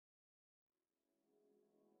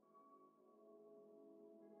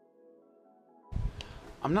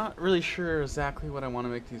I'm not really sure exactly what I want to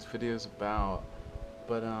make these videos about,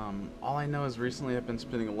 but all I know is recently I've been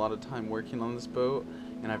spending a lot of time working on this boat,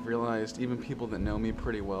 and I've realized even people that know me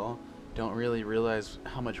pretty well don't really realize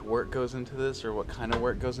how much work goes into this or what kind of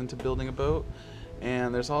work goes into building a boat.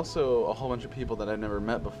 And there's also a whole bunch of people that I've never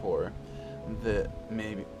met before that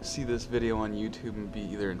maybe see this video on YouTube and be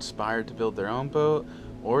either inspired to build their own boat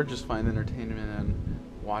or just find entertainment in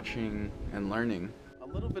watching and learning. A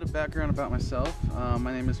little bit of background about myself.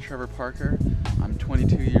 My name is Trevor Parker. I'm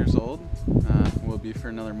 22 years old, will be for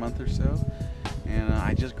another month or so, and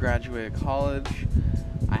I just graduated college.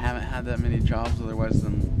 I haven't had that many jobs otherwise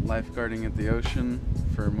than lifeguarding at the ocean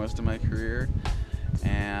for most of my career,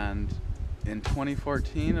 and in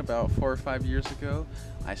 2014, about 4 or 5 years ago,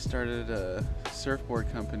 I started a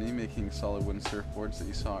surfboard company making solid wind surfboards that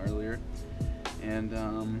you saw earlier.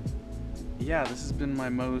 And yeah, this has been my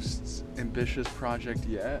most ambitious project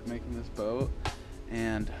yet, making this boat,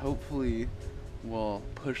 and hopefully will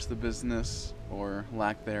push the business, or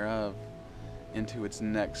lack thereof, into its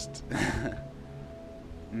next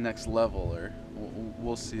next level, or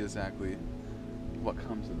we'll see exactly what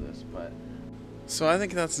comes of this. But so I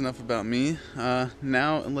think that's enough about me.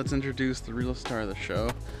 Now let's introduce the real star of the show,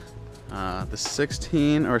 the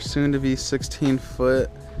 16 or soon to be 16-foot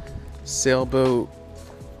sailboat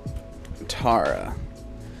Tara.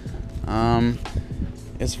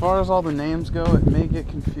 As far as all the names go, it may get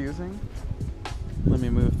confusing. Let me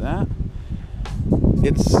move that.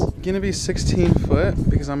 It's gonna be 16 foot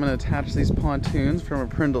because I'm gonna attach these pontoons from a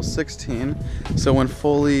Prindle 16. So when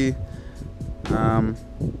fully, I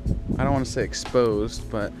don't want to say exposed,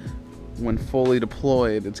 but when fully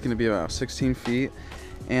deployed, it's gonna be about 16 feet.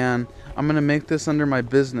 And I'm gonna make this under my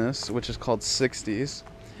business, which is called 60s.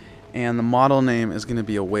 And the model name is going to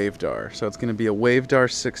be a Wavedar. So it's going to be a Wavedar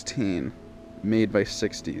 16 made by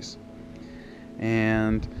 60s.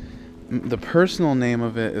 And the personal name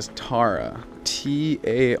of it is Tara.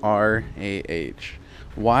 T-A-R-A-H.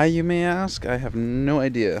 Why, you may ask? I have no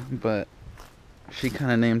idea, but she kind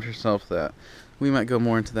of named herself that. We might go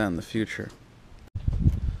more into that in the future.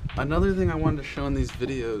 Another thing I wanted to show in these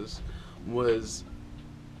videos was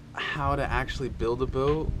how to actually build a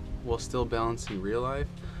boat while still balancing real life.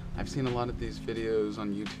 I've seen a lot of these videos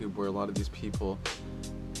on YouTube where a lot of these people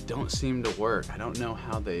don't seem to work. I don't know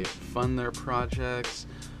how they fund their projects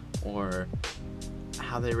or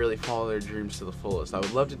how they really follow their dreams to the fullest. I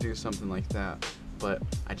would love to do something like that, but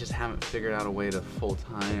I just haven't figured out a way to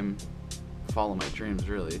full-time follow my dreams,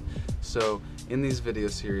 really. So in these video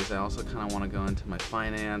series, I also kind of want to go into my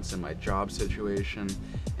finance and my job situation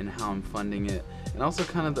and how I'm funding it, and also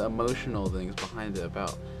kind of the emotional things behind it,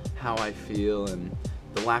 about how I feel and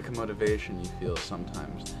the lack of motivation you feel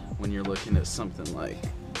sometimes when you're looking at something like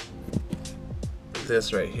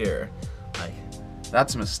this right here. Like,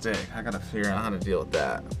 that's a mistake. I gotta figure out how to deal with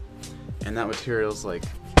that. And that material's like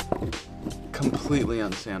completely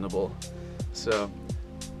unsandable. So,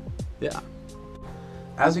 yeah.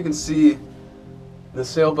 As you can see, the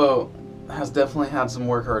sailboat has definitely had some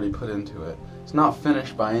work already put into it. It's not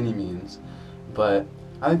finished by any means, but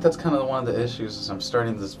I think that's kind of one of the issues is I'm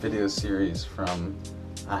starting this video series from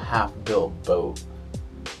a half-built boat.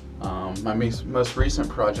 My most recent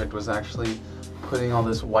project was actually putting all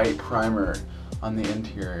this white primer on the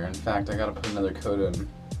interior. In fact, I gotta put another coat in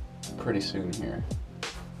pretty soon here.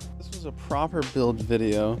 This was a proper build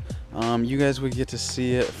video. You guys would get to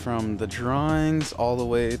see it from the drawings all the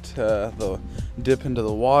way to the dip into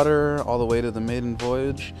the water, all the way to the maiden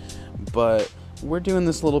voyage, but we're doing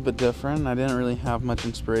this a little bit different. I didn't really have much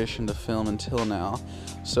inspiration to film until now.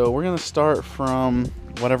 So we're gonna start from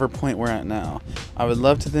whatever point we're at now. I would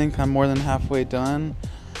love to think I'm more than halfway done,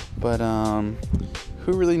 but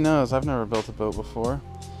who really knows? I've never built a boat before.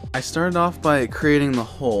 I started off by creating the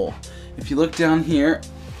hull. If you look down here,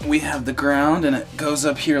 we have the ground and it goes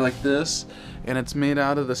up here like this, and it's made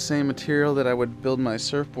out of the same material that I would build my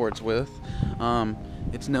surfboards with.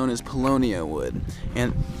 It's known as Paulownia wood,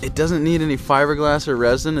 and it doesn't need any fiberglass or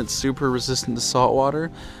resin. It's super resistant to salt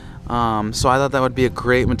water. So I thought that would be a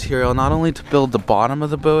great material, not only to build the bottom of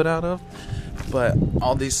the boat out of, but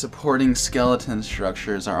all these supporting skeleton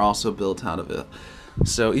structures are also built out of it.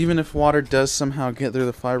 So even if water does somehow get through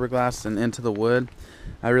the fiberglass and into the wood,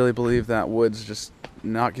 I really believe that wood's just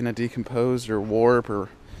not going to decompose or warp or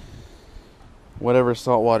whatever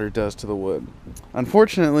salt water does to the wood.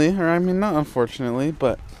 Unfortunately, or I mean not unfortunately,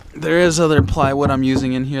 but there is other plywood I'm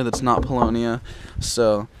using in here that's not Paulownia,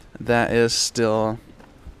 so that is still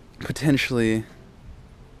potentially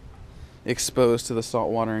exposed to the salt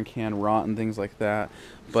water and can rot and things like that.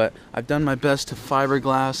 But I've done my best to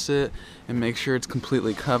fiberglass it and make sure it's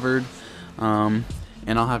completely covered.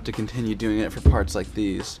 and I'll have to continue doing it for parts like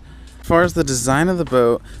these. As far as the design of the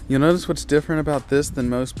boat, you'll notice what's different about this than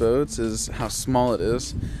most boats is how small it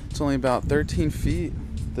is. It's only about 13 feet,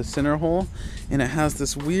 the center hole, and it has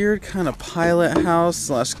this weird kind of pilot house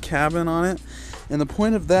slash cabin on it. And the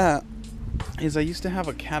point of that is I used to have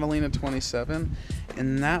a Catalina 27,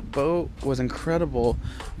 and that boat was incredible,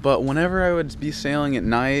 but whenever I would be sailing at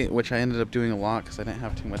night, which I ended up doing a lot because I didn't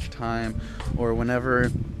have too much time, or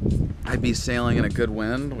whenever I'd be sailing in a good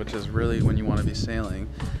wind, which is really when you want to be sailing,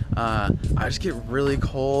 I just get really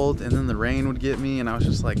cold, and then the rain would get me, and I was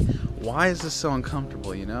just like, why is this so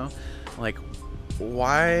uncomfortable, you know? Like,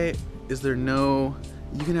 why is there no...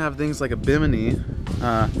 You can have things like a Bimini.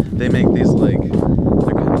 They make these like,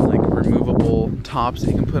 they're kind of like removable tops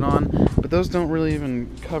that you can put on, but those don't really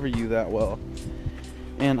even cover you that well.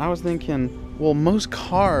 And I was thinking, well, most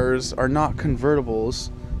cars are not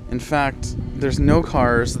convertibles. In fact, there's no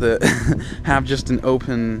cars that have just an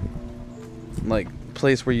open like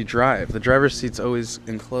place where you drive. The driver's seat's always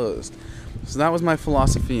enclosed. So that was my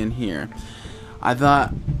philosophy in here. I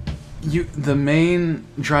thought the main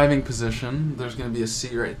driving position, there's going to be a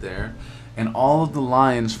seat right there, and all of the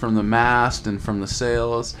lines from the mast and from the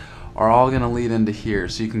sails are all going to lead into here,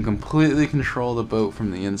 so you can completely control the boat from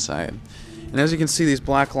the inside. And as you can see, these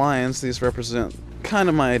black lines, these represent kind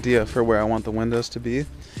of my idea for where I want the windows to be.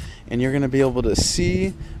 And you're going to be able to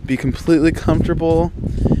see, be completely comfortable,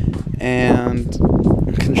 and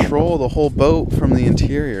control the whole boat from the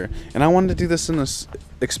interior. And I wanted to do this in this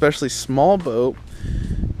especially small boat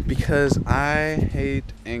because I hate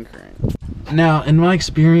anchoring. Now, in my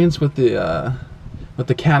experience with the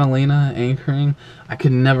Catalina anchoring, I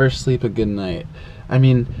could never sleep a good night. I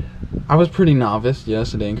mean, I was pretty novice,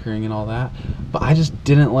 yes, at anchoring and all that, but I just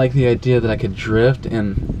didn't like the idea that I could drift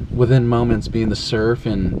and within moments be in the surf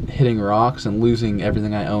and hitting rocks and losing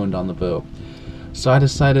everything I owned on the boat. So I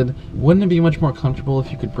decided, wouldn't it be much more comfortable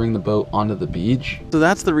if you could bring the boat onto the beach? So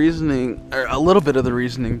that's the reasoning, or a little bit of the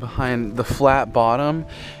reasoning behind the flat bottom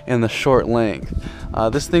and the short length.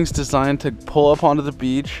 This thing's designed to pull up onto the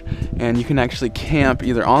beach, and you can actually camp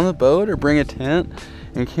either on the boat or bring a tent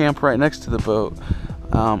and camp right next to the boat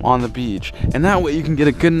on the beach. And that way you can get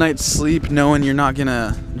a good night's sleep knowing you're not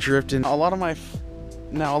gonna drift in. A lot of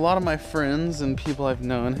my friends and people I've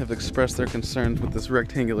known have expressed their concerns with this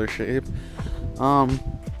rectangular shape.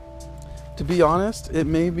 To be honest, it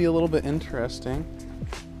may be a little bit interesting,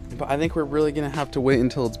 but I think we're really gonna have to wait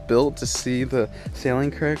until it's built to see the sailing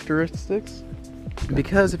characteristics.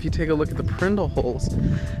 Because if you take a look at the Prindle holes,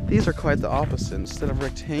 these are quite the opposite. Instead of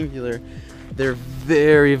rectangular, they're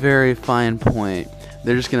very, very fine point.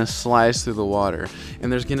 They're just gonna slice through the water.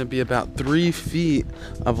 And there's gonna be about 3 feet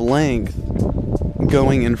of length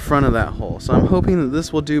going in front of that hole. So I'm hoping that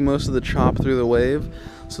this will do most of the chop through the wave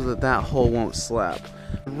so that that hole won't slap.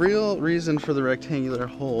 The real reason for the rectangular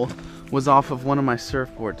hole was off of one of my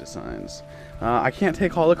surfboard designs. I can't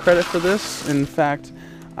take all the credit for this. In fact,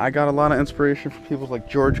 I got a lot of inspiration from people like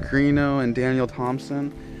George Greeno and Daniel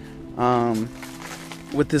Thompson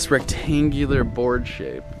with this rectangular board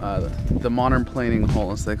shape, the modern planing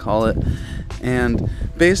hole as they call it. And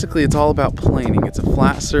basically it's all about planing. It's a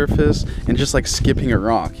flat surface, and just like skipping a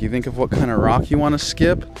rock. You think of what kind of rock you want to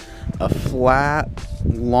skip. A flat,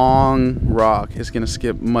 long rock is going to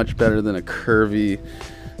skip much better than a curvy,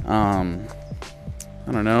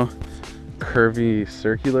 I don't know, curvy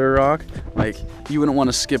circular rock. Like, you wouldn't want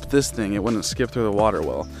to skip this thing. It wouldn't skip through the water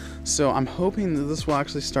well. So I'm hoping that this will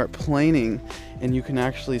actually start planing and you can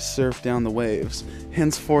actually surf down the waves.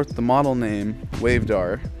 Henceforth, the model name,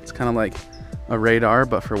 Wavedar. It's kind of like a radar,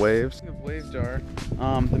 but for waves. Speaking of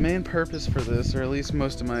Wavedar, the main purpose for this, or at least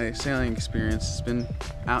most of my sailing experience, has been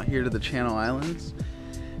out here to the Channel Islands.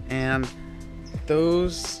 And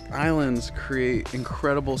those islands create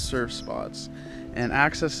incredible surf spots. And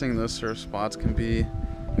accessing those surf spots can be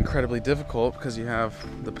incredibly difficult because you have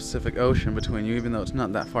the Pacific Ocean between you, even though it's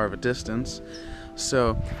not that far of a distance.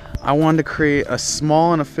 So I wanted to create a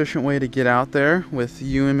small and efficient way to get out there with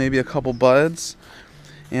you and maybe a couple buds,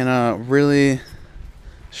 and really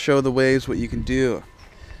show the waves what you can do.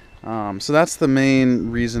 So that's the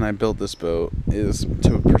main reason I built this boat, is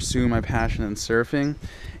to pursue my passion in surfing.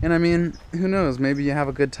 And I mean, who knows, maybe you have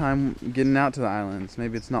a good time getting out to the islands.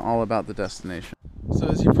 Maybe it's not all about the destination. So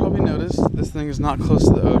as you probably noticed, this thing is not close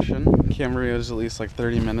to the ocean. Camarillo is at least like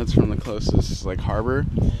 30 minutes from the closest like harbor.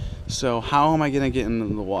 So how am I gonna get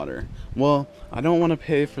into the water? Well, I don't want to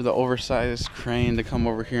pay for the oversized crane to come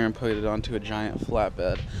over here and put it onto a giant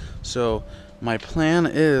flatbed. So my plan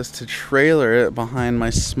is to trailer it behind my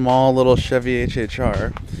small little Chevy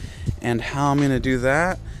HHR. And how I'm gonna do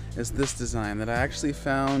that is this design that I actually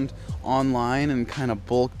found online and kind of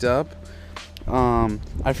bulked up.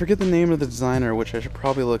 I forget the name of the designer, which I should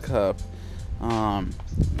probably look up.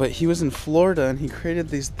 But he was in Florida and he created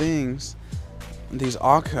these things, these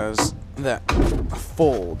akas that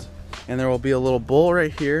fold. And there will be a little bowl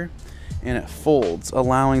right here, and it folds,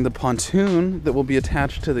 allowing the pontoon that will be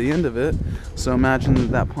attached to the end of it. So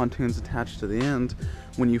imagine that pontoon's attached to the end.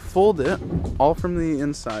 When you fold it, all from the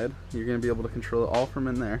inside, you're gonna be able to control it all from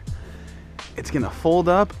in there. It's gonna fold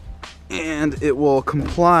up, and it will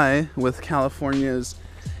comply with California's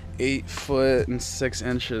 8 foot and 6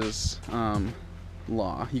 inches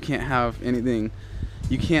law. You can't have anything,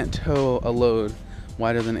 you can't tow a load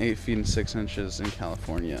wider than 8 feet and 6 inches in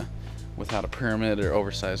California without a permit or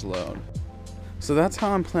oversized load. So that's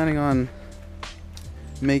how I'm planning on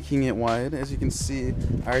making it wide. As you can see,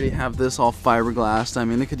 I already have this all fiberglassed. I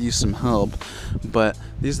mean, it could use some help, but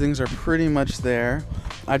these things are pretty much there.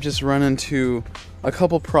 I've just run into a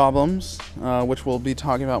couple problems, which we'll be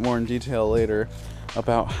talking about more in detail later,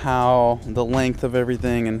 about how the length of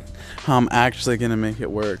everything and how I'm actually gonna make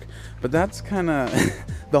it work. But that's kind of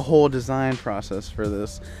the whole design process for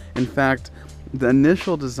this. In fact, the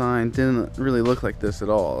initial design didn't really look like this at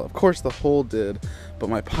all. Of course the whole did, but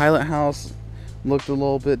my pilot house looked a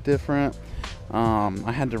little bit different.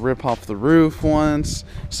 I had to rip off the roof once.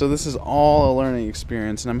 So this is all a learning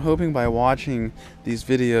experience, and I'm hoping by watching these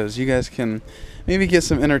videos you guys can maybe get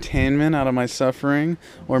some entertainment out of my suffering,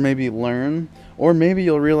 or maybe learn, or maybe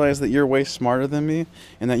you'll realize that you're way smarter than me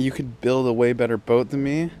and that you could build a way better boat than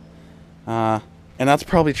me. And that's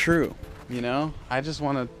probably true. You know, I just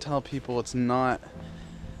want to tell people it's not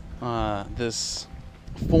this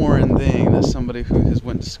foreign thing that somebody who has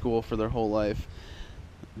went to school for their whole life,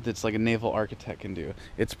 that's like a naval architect, can do.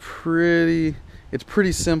 It's pretty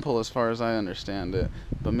simple as far as I understand it,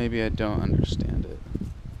 but maybe I don't understand it.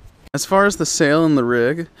 As far as the sail and the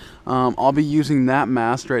rig, I'll be using that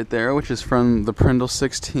mast right there, which is from the Prindle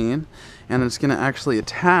 16, and it's going to actually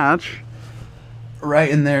attach right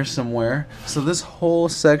in there somewhere. So this whole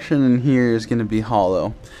section in here is going to be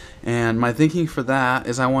hollow, and my thinking for that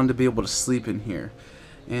is I wanted to be able to sleep in here.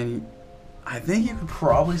 And I think you could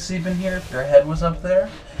probably sleep in here if your head was up there,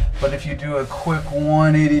 but if you do a quick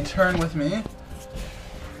 180 turn with me,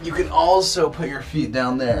 you can also put your feet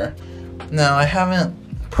down there. Now, I haven't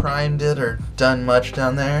primed it or done much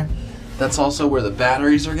down there. That's also where the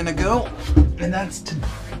batteries are gonna go, and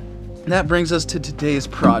that brings us to today's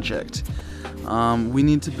project. We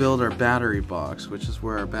need to build our battery box, which is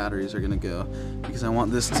where our batteries are gonna go, because I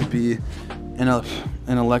want this to be an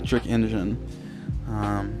electric engine.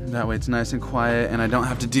 That way it's nice and quiet, and I don't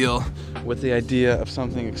have to deal with the idea of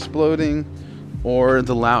something exploding or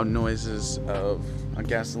the loud noises of a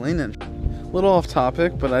gasoline engine. A little off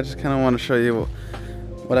topic, but I just kind of want to show you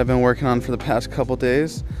what I've been working on for the past couple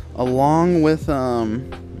days, along with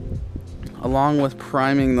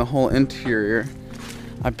priming the whole interior.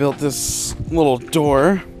 I built this little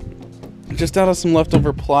door just out of some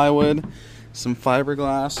leftover plywood, some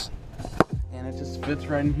fiberglass, and it just fits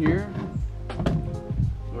right in here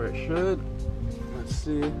where it should. Let's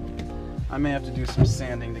see. I may have to do some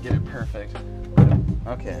sanding to get it perfect.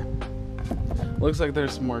 Okay. Looks like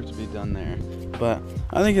there's some work to be done there, but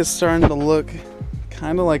I think it's starting to look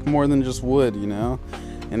kind of like more than just wood, you know?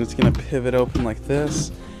 And it's gonna pivot open like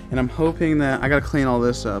this, and I'm hoping that, I gotta clean all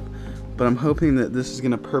this up, but I'm hoping that this is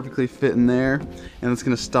gonna perfectly fit in there, and it's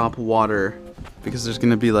gonna stop water, because there's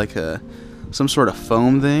gonna be like some sort of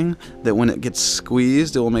foam thing that when it gets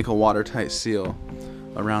squeezed, it will make a watertight seal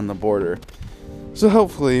around the border. So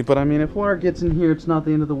hopefully, but I mean, if water gets in here, it's not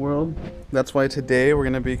the end of the world. That's why today we're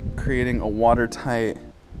gonna be creating a watertight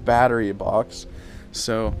battery box.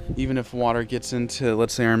 So even if water gets into,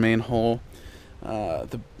 let's say, our main hole,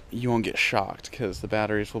 you won't get shocked, because the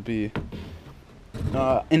batteries will be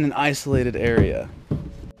in an isolated area.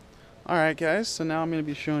 Alright guys, so now I'm going to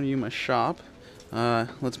be showing you my shop.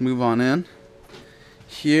 Let's move on in.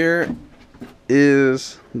 Here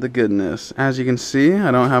is the goodness. As you can see,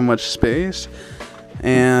 I don't have much space,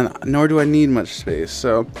 and nor do I need much space.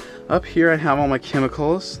 So up here I have all my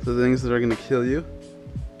chemicals, the things that are going to kill you.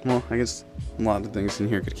 Well, I guess a lot of things in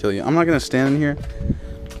here could kill you. I'm not going to stand in here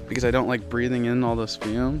because I don't like breathing in all those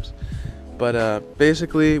fumes. But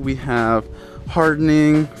basically we have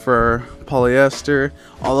hardening for polyester.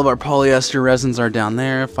 All of our polyester resins are down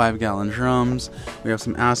there, 5-gallon drums. We have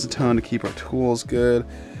some acetone to keep our tools good.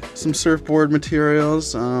 Some surfboard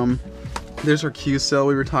materials. There's our Q-cell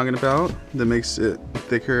we were talking about that makes it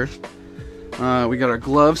thicker. We got our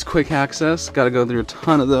gloves, quick access. Got to go through a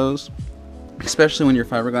ton of those, especially when you're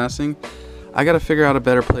fiberglassing. I gotta figure out a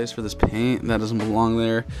better place for this paint. That doesn't belong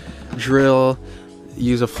there. Drill,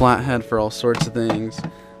 use a flathead for all sorts of things.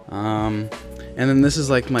 And then this is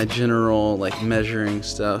like my general like measuring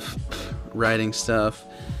stuff, writing stuff.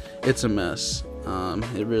 It's a mess.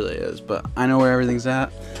 It really is, but I know where everything's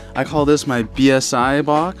at. I call this my BSI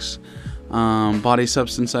box, body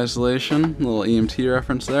substance isolation, little EMT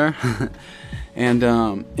reference there. And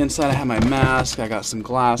inside I have my mask, I got some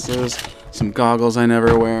glasses, some goggles I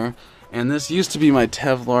never wear, and this used to be my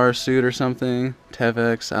Kevlar suit or something,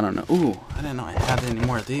 Tevex, I don't know. Ooh, I didn't know I had any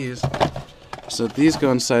more of these. So these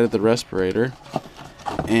go inside of the respirator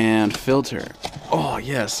and filter. Oh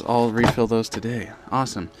yes, I'll refill those today.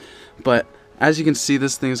 Awesome. But as you can see,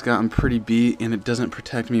 this thing's gotten pretty beat and it doesn't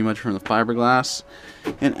protect me much from the fiberglass.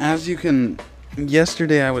 And as you can,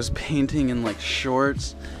 yesterday I was painting in like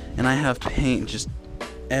shorts and I have paint just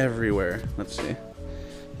everywhere. Let's see.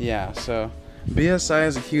 Yeah, so BSI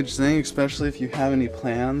is a huge thing, especially if you have any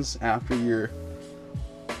plans after you're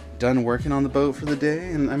done working on the boat for the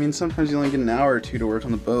day. And I mean, sometimes you only get an hour or two to work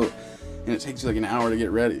on the boat and it takes you like an hour to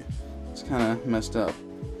get ready. It's kind of messed up.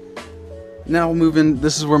 Now we'll move in.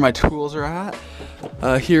 This is where my tools are at.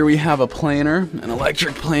 Here we have a planer, an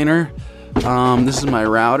electric planer. This is my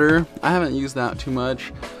router. I haven't used that too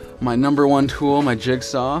much. My number one tool, my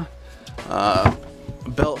jigsaw.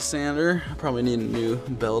 Belt sander. I probably need a new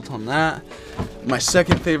belt on that. My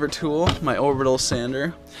second favorite tool, my orbital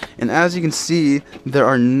sander. And as you can see, there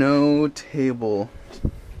are no table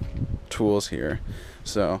tools here.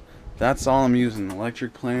 So that's all I'm using,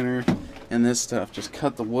 electric planer and this stuff. Just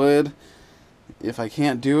cut the wood. If I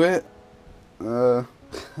can't do it,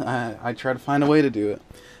 I try to find a way to do it.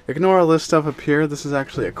 Ignore all this stuff up here. This is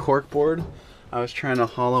actually a cork board. I was trying to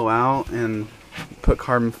hollow out and put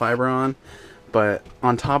carbon fiber on, but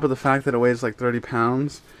on top of the fact that it weighs like 30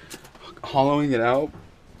 pounds, hollowing it out,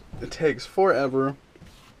 it takes forever.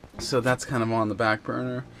 So that's kind of on the back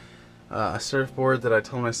burner. A surfboard that I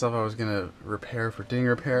told myself I was gonna repair for ding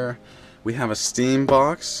repair. We have a steam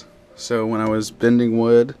box, so when I was bending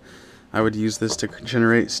wood, I would use this to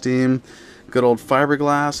generate steam. Good old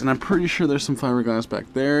fiberglass, and I'm pretty sure there's some fiberglass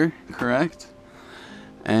back there, correct?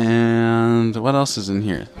 And what else is in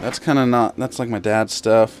here? That's kind of not, that's like my dad's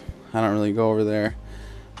stuff. I don't really go over there.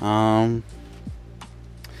 And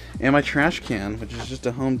my trash can, which is just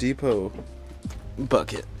a Home Depot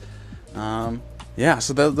bucket. Yeah,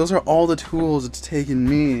 so those are all the tools it's taken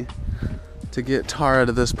me to get Tara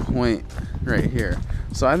to this point right here.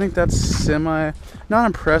 So I think that's not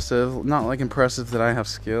impressive, not like impressive that I have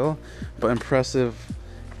skill, but impressive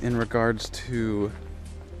in regards to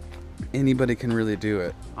anybody can really do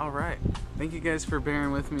it. All right, thank you guys for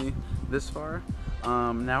bearing with me this far.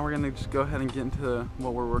 Now we're gonna just go ahead and get into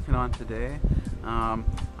what we're working on today.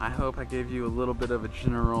 I hope I gave you a little bit of a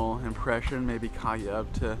general impression, maybe caught you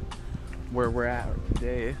up to where we're at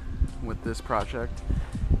today with this project.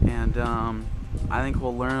 And I think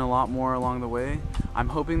we'll learn a lot more along the way. I'm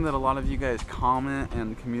hoping that a lot of you guys comment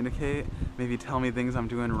and communicate, maybe tell me things I'm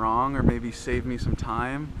doing wrong, or maybe save me some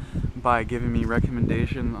time by giving me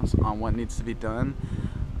recommendations on what needs to be done.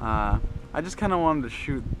 I just kind of wanted to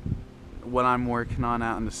shoot what I'm working on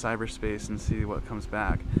out into cyberspace and see what comes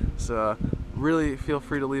back. So really feel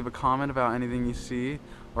free to leave a comment about anything you see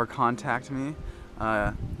or contact me.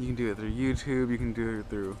 You can do it through YouTube, you can do it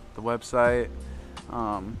through the website.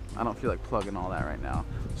 I don't feel like plugging all that right now.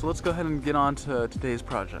 So let's go ahead and get on to today's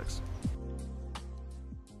projects.